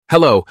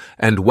Hello,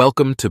 and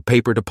welcome to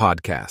Paper to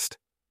Podcast.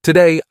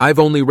 Today, I've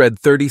only read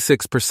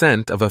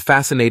 36% of a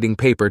fascinating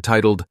paper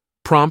titled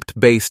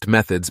Prompt-Based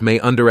Methods May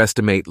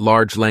Underestimate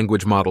Large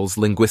Language Models'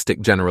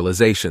 Linguistic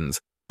Generalizations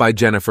by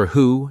Jennifer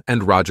Hu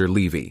and Roger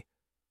Levy.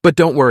 But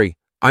don't worry,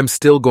 I'm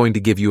still going to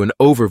give you an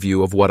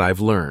overview of what I've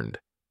learned.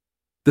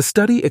 The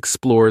study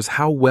explores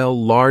how well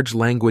large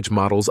language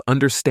models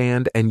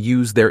understand and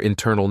use their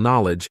internal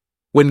knowledge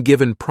when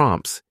given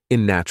prompts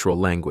in natural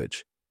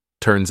language.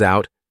 Turns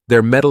out,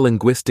 their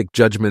metalinguistic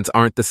judgments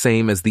aren't the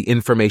same as the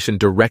information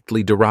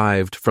directly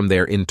derived from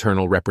their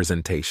internal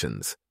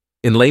representations.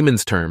 In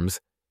layman's terms,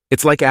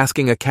 it's like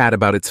asking a cat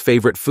about its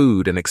favorite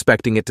food and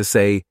expecting it to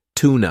say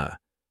tuna,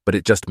 but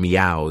it just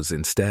meows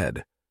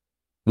instead.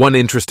 One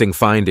interesting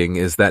finding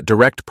is that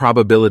direct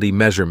probability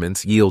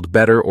measurements yield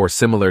better or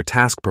similar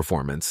task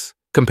performance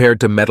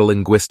compared to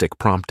metalinguistic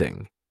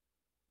prompting.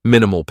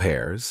 Minimal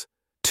pairs,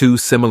 two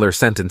similar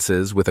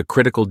sentences with a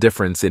critical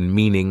difference in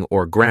meaning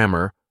or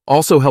grammar,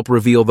 also help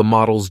reveal the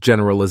model's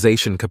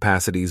generalization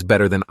capacities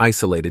better than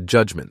isolated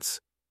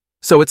judgments.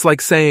 So it's like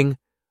saying,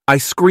 I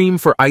scream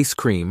for ice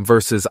cream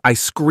versus I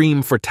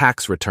scream for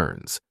tax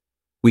returns.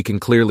 We can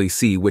clearly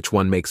see which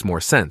one makes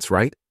more sense,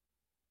 right?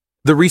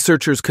 The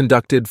researchers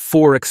conducted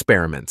 4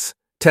 experiments,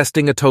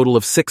 testing a total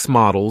of 6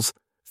 models,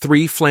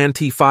 3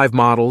 FLAN-T5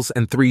 models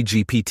and 3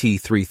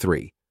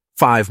 GPT-3.3,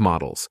 5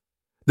 models.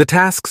 The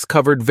tasks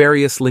covered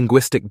various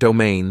linguistic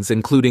domains,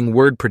 including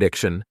word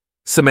prediction,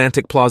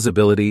 semantic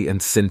plausibility,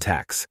 and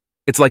syntax.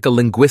 It's like a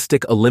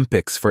linguistic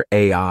Olympics for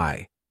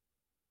AI.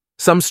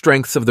 Some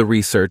strengths of the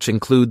research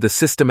include the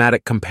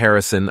systematic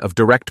comparison of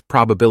direct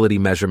probability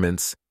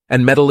measurements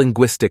and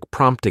metalinguistic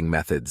prompting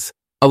methods,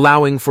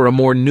 allowing for a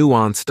more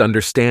nuanced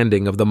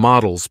understanding of the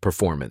model's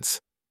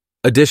performance.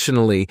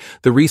 Additionally,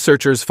 the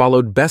researchers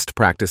followed best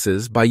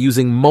practices by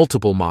using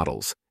multiple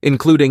models,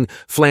 including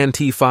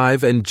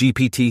FLAN-T5 and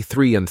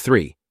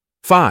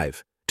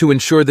GPT-3.5, to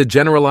ensure the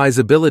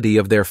generalizability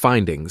of their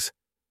findings.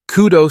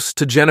 Kudos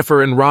to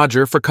Jennifer and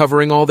Roger for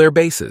covering all their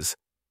bases.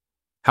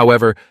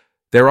 However,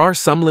 there are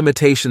some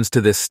limitations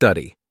to this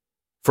study.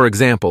 For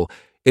example,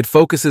 it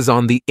focuses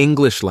on the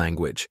English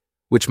language,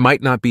 which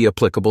might not be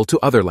applicable to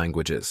other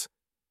languages.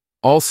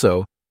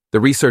 Also, the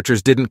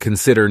researchers didn't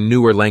consider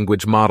newer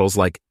language models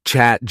like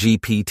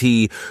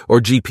ChatGPT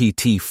or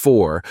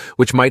GPT-4,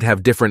 which might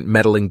have different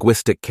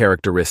metalinguistic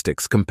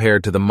characteristics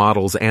compared to the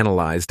models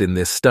analyzed in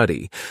this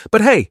study.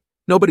 But hey,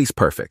 nobody's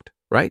perfect,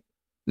 right?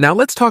 Now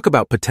let's talk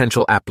about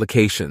potential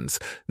applications.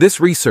 This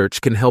research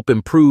can help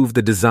improve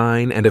the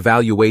design and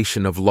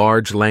evaluation of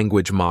large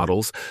language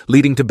models,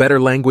 leading to better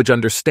language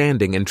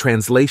understanding and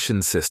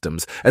translation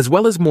systems, as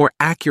well as more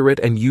accurate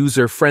and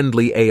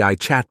user-friendly AI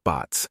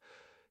chatbots.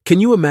 Can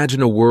you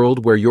imagine a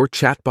world where your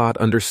chatbot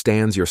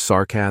understands your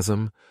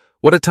sarcasm?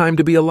 What a time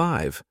to be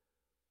alive!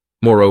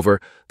 Moreover,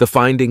 the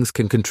findings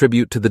can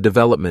contribute to the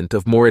development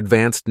of more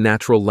advanced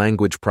natural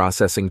language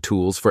processing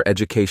tools for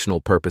educational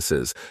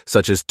purposes,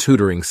 such as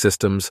tutoring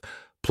systems,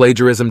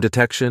 plagiarism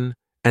detection,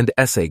 and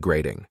essay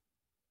grading.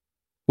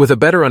 With a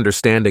better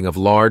understanding of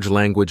large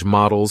language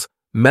models'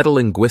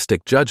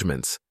 metalinguistic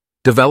judgments,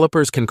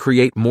 developers can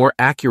create more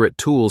accurate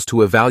tools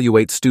to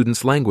evaluate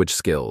students' language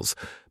skills,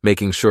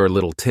 making sure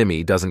little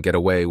Timmy doesn't get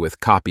away with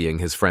copying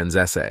his friend's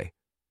essay.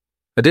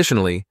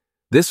 Additionally,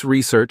 this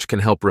research can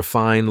help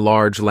refine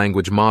large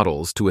language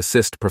models to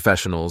assist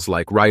professionals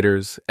like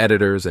writers,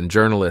 editors, and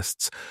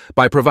journalists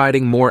by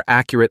providing more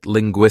accurate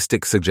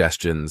linguistic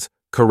suggestions,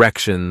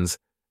 corrections,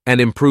 and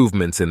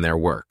improvements in their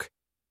work.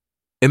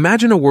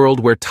 Imagine a world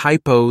where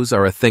typos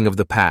are a thing of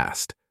the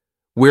past.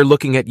 We're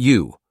looking at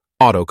you,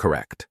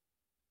 autocorrect.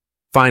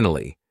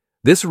 Finally,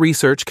 this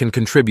research can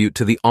contribute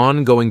to the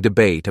ongoing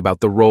debate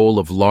about the role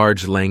of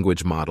large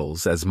language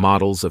models as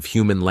models of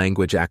human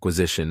language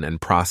acquisition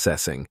and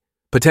processing,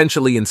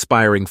 potentially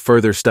inspiring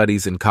further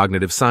studies in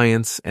cognitive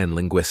science and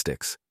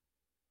linguistics.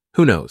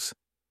 Who knows?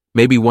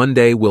 Maybe one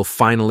day we'll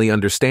finally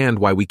understand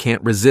why we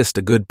can't resist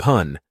a good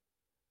pun.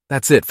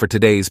 That's it for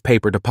today's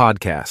Paper to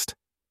Podcast.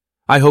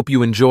 I hope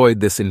you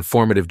enjoyed this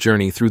informative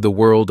journey through the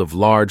world of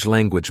large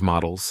language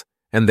models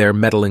and their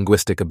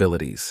metalinguistic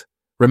abilities.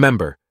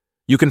 Remember,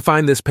 you can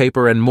find this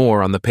paper and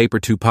more on the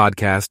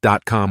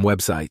paper2podcast.com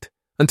website.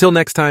 Until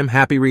next time,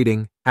 happy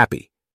reading, happy.